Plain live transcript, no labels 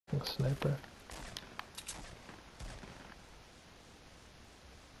fucking sniper.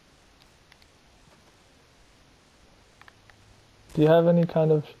 Do you have any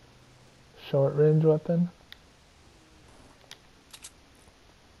kind of short range weapon?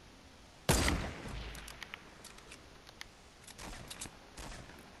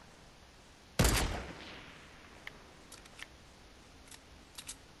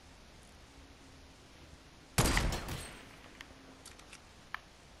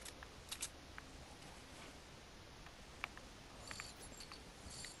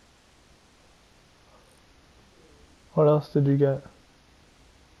 What else did you get?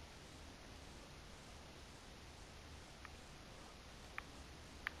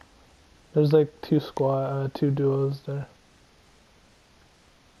 There's like two duos there.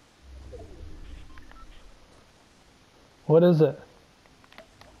 What is it?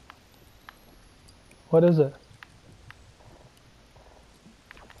 What is it?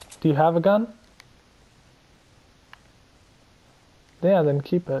 Do you have a gun? Yeah, then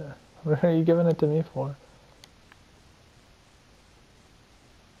keep it. What are you giving it to me for?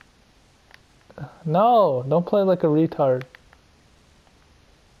 No, don't play like a retard.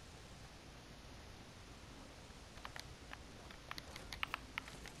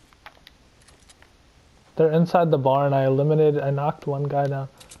 They're inside the barn. I knocked one guy down.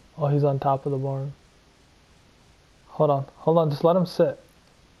 Oh, he's on top of the barn. Hold on, just let him sit.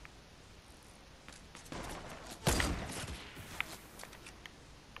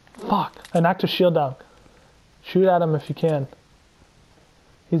 Fuck, I knocked his shield down. Shoot at him if you can.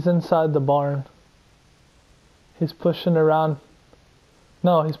 He's inside the barn. He's pushing around.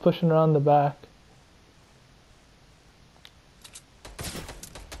 No, he's pushing around the back.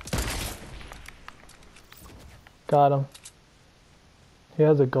 Got him. He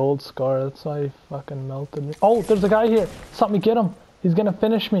has a gold scar, that's why he fucking melted me. Oh, there's a guy here! Help me get him! He's gonna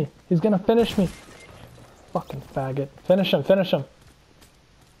finish me! He's gonna finish me! Fucking faggot. Finish him, finish him!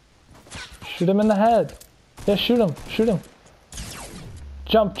 Shoot him in the head! Yeah, shoot him, shoot him!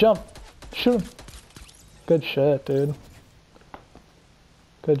 Jump, jump! Shoot him! Good shit, dude.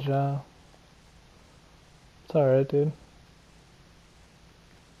 Good job. It's alright, dude.